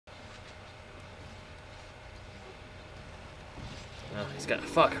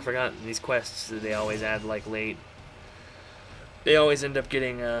Fuck, I forgot these quests that they always add, like, late. They always end up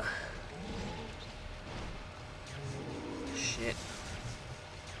getting, shit.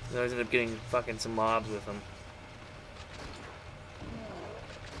 They always end up getting fucking some mobs with them.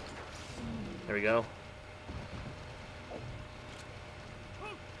 There we go.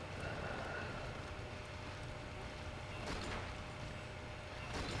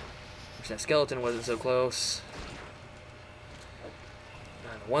 Wish that skeleton wasn't so close.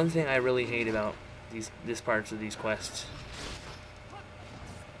 One thing I really hate about this parts of these quests,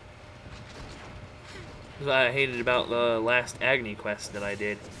 what I hated about the last Agony quest that I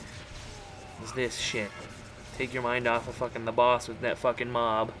did, is this shit. Take your mind off of fucking the boss with that fucking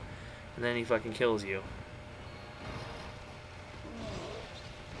mob, and then he fucking kills you.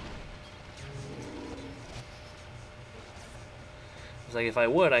 It's like, if I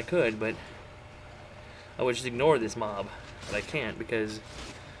would, I could, but I would just ignore this mob. But I can't, because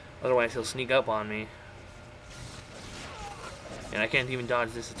otherwise he'll sneak up on me. And I can't even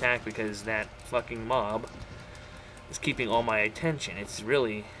dodge this attack because that fucking mob is keeping all my attention. It's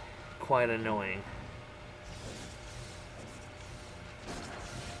really quite annoying.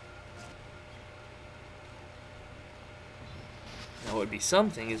 Now what would be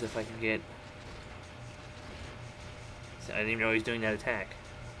something is if I could get... I didn't even know he was doing that attack.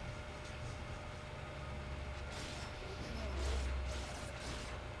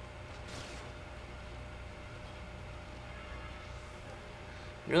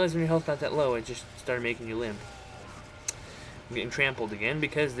 You realize when your health got that low, it just started making you limp. I'm getting trampled again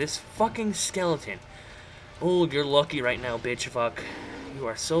because this fucking skeleton. Oh, you're lucky right now, bitch fuck. You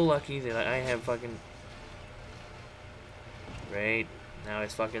are so lucky that I have fucking... Right. Now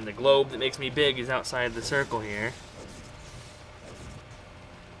it's fucking the globe that makes me big is outside the circle here.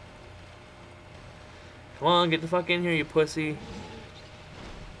 Come on, get the fuck in here, you pussy.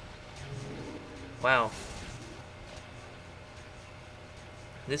 Wow.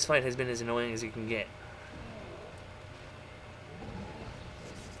 This fight has been as annoying as you can get.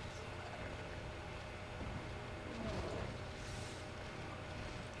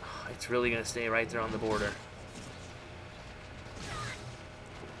 It's really going to stay right there on the border.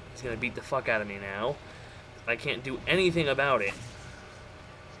 He's going to beat the fuck out of me now. I can't do anything about it.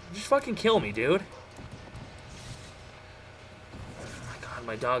 Just fucking kill me, dude. Oh my god,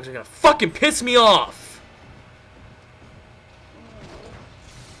 my dogs are going to fucking piss me off!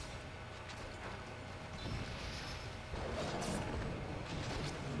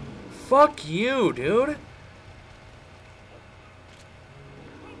 Fuck you, dude.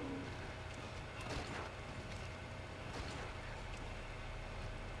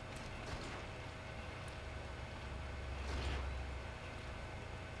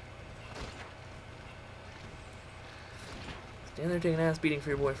 Stand there taking an ass beating for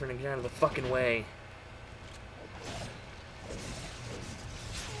your boyfriend and get out of the fucking way.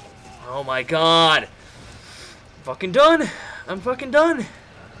 Oh my god. I'm fucking done. I'm fucking done.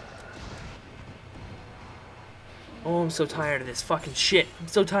 Oh, I'm so tired of this fucking shit. I'm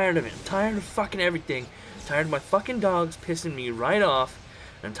so tired of it. I'm tired of fucking everything. I'm tired of my fucking dogs pissing me right off.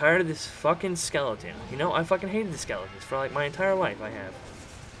 And I'm tired of this fucking skeleton. You know, I fucking hated the skeletons for like my entire life. I have.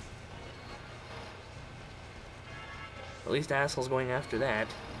 At least asshole's going after that.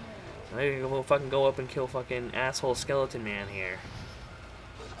 So maybe we'll fucking go up and kill fucking asshole skeleton man here.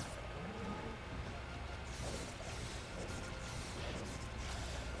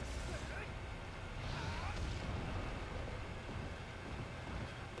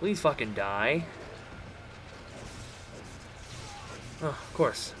 Please fucking die. Oh, of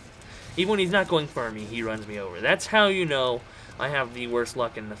course. Even when he's not going for me, he runs me over. That's how you know I have the worst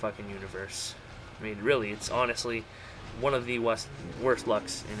luck in the fucking universe. I mean, really, it's honestly one of the worst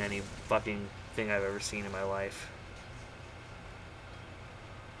lucks in any fucking thing I've ever seen in my life.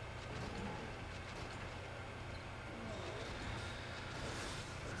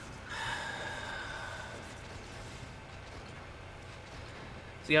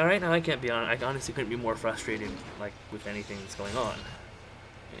 See, right now I can't be on. I honestly couldn't be more frustrated, like, with anything that's going on.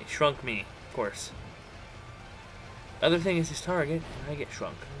 And he shrunk me, of course. Other thing is his target, and I get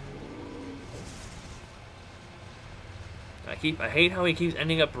shrunk. I hate how he keeps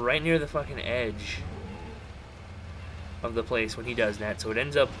ending up right near the fucking edge of the place when he does that. So it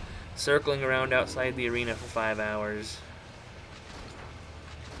ends up circling around outside the arena for 5 hours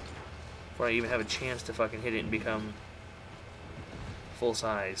before I even have a chance to fucking hit it and become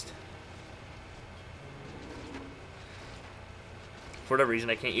full-sized. For whatever reason,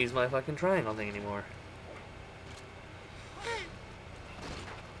 I can't use my fucking triangle thing anymore.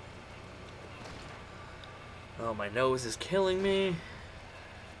 Oh, my nose is killing me.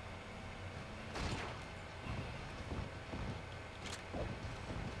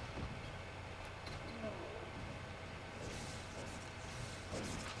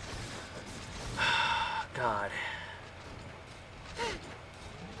 God.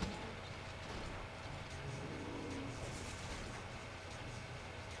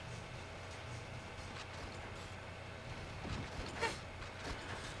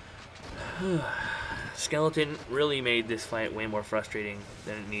 Skeleton really made this fight way more frustrating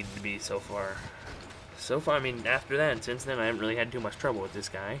than it needed to be so far. So far, I mean, after that, since then, I haven't really had too much trouble with this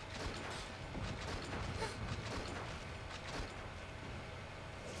guy.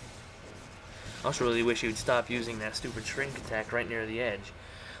 I also really wish he would stop using that stupid shrink attack right near the edge.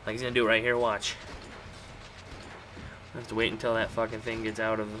 Like he's gonna do it right here, watch. I have to wait until that fucking thing gets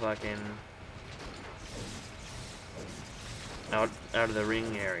out of the fucking... out of the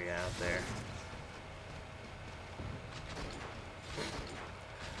ring area out there.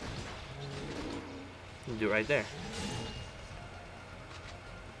 Do it right there.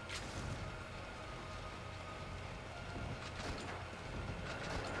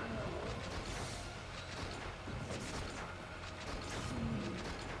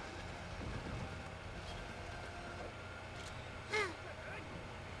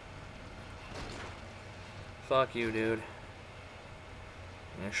 Fuck you, dude. You're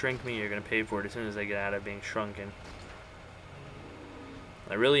gonna shrink me, you're gonna pay for it as soon as I get out of being shrunken.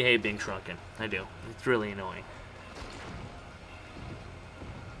 I really hate being shrunken. I do. It's really annoying.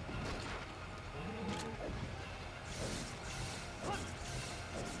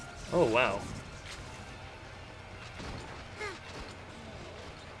 Oh, wow.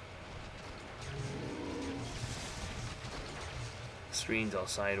 Screen's all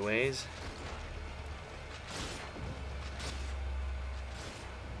sideways.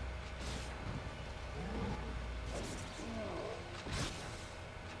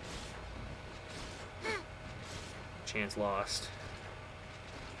 Chance lost.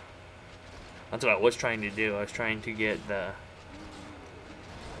 That's what I was trying to do. I was trying to get the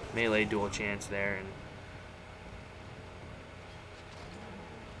melee dual chance there, and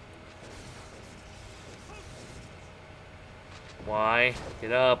why?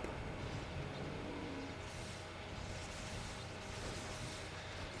 Get up.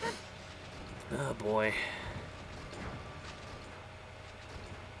 Oh boy.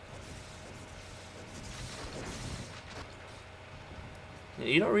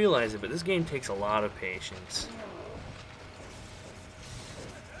 You don't realize it, but this game takes a lot of patience.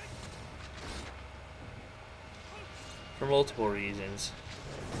 For multiple reasons.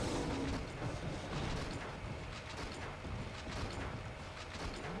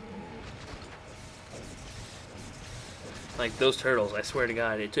 Like those turtles, I swear to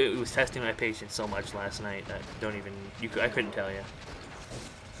God, it was testing my patience so much last night. I couldn't tell you.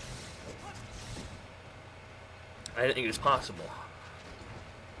 I didn't think it was possible.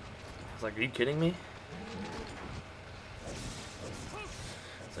 I was like, are you kidding me?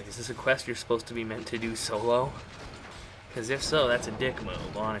 It's like, is this a quest you're supposed to be meant to do solo? Because if so, that's a dick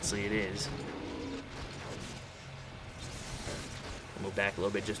move. Honestly, it is. I'll move back a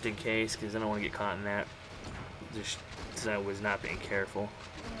little bit just in case, because I don't want to get caught in that. Just because I was not being careful.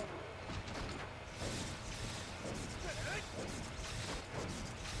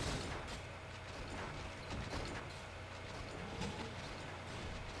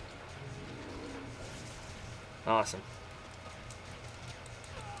 Awesome.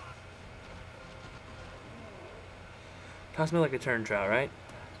 Toss me like a turn trout, right?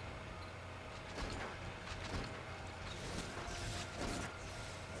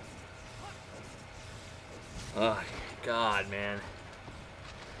 Oh, God, man.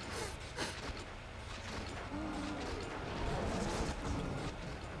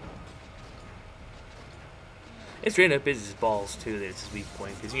 It straight up is his balls, too, that it's his weak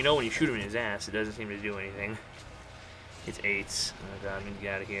point. Because you know when you shoot him in his ass, it doesn't seem to do anything. It's 8s. Oh, God, I need to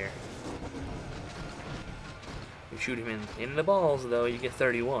get out of here. You shoot him in the balls, though, you get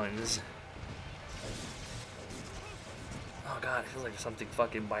 31s. Oh, God, it feels like there's something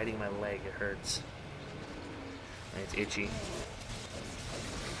fucking biting my leg. It hurts. And it's itchy.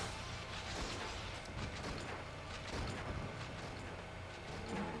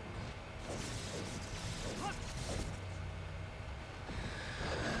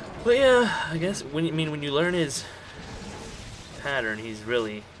 But yeah, I guess when you learn his pattern, he's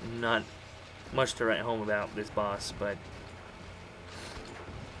really not much to write home about, this boss, but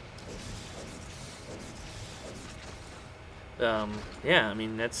yeah, I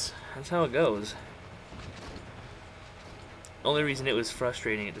mean that's how it goes. Only reason it was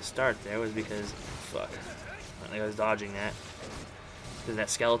frustrating at the start there was because I was dodging that. Because that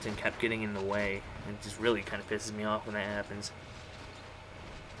skeleton kept getting in the way, and it just really kind of pisses me off when that happens.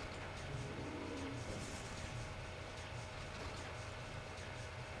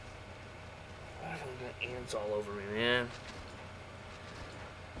 Got ants all over me, man.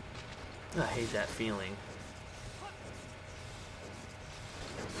 I hate that feeling.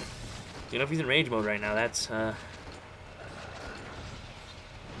 You know, if he's in rage mode right now, that's,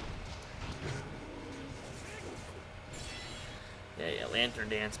 Yeah, lantern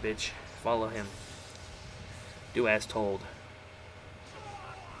dance, bitch. Follow him. Do as told.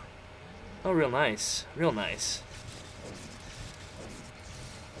 Oh, real nice. Real nice.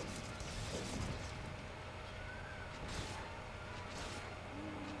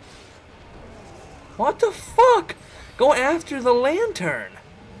 What the fuck? Go after the lantern!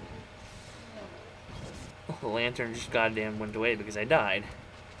 Oh, the lantern just goddamn went away because I died.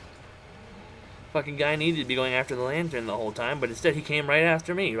 Fucking guy needed to be going after the lantern the whole time, but instead he came right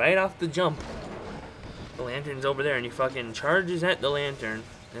after me, right off the jump. The lantern's over there, and he fucking charges at the lantern,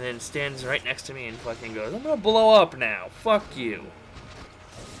 and then stands right next to me and fucking goes, I'm gonna blow up now. Fuck you.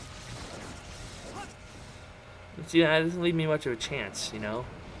 And see, that doesn't leave me much of a chance, you know?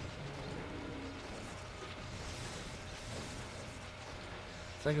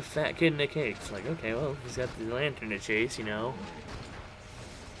 It's like a fat kid in a cake. It's like, okay, well, he's got the lantern to chase, you know?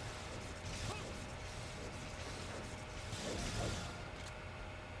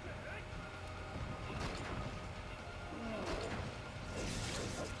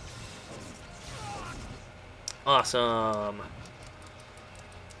 Awesome.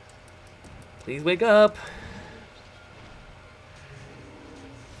 Please wake up.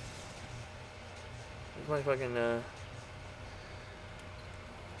 Where's my fucking, I was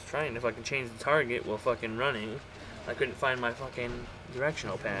trying to fucking change the target while fucking running. I couldn't find my fucking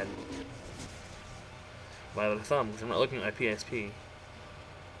directional pad. My little thumb, because I'm not looking at my PSP.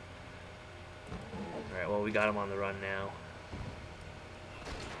 Alright, well, we got him on the run now.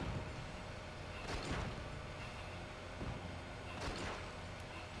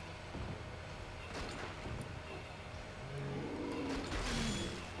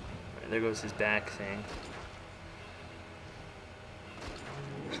 There goes his back thing.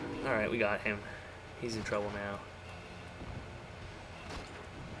 Alright, we got him. He's in trouble now.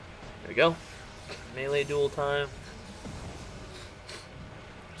 There we go. Melee duel time.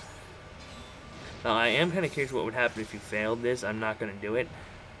 Now, I am kind of curious what would happen if you failed this. I'm not going to do it.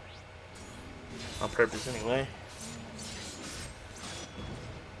 On purpose, anyway.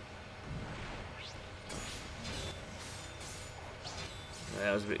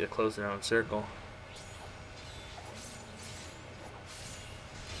 That was a bit close around circle.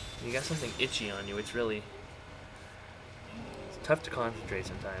 You got something itchy on you. It's really tough to concentrate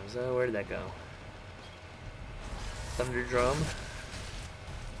sometimes. Oh, where did that go? Thunder Drum.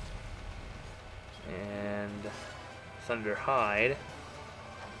 And Thunder Hide.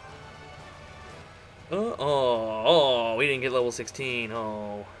 Oh, we didn't get level 16.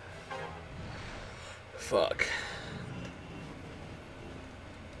 Oh. Fuck.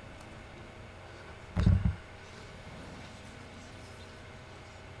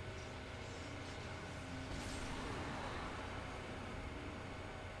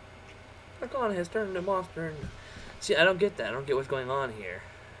 Arcana has turned into monster. And see, I don't get that. I don't get what's going on here.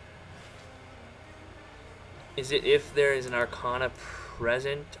 Is it if there is an Arcana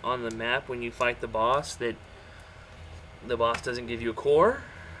present on the map when you fight the boss that the boss doesn't give you a core?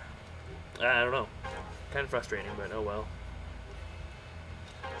 I don't know. Kind of frustrating, but oh well.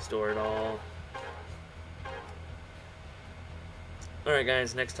 Store it all. Alright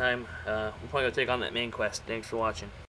guys, next time we'll probably go take on that main quest. Thanks for watching.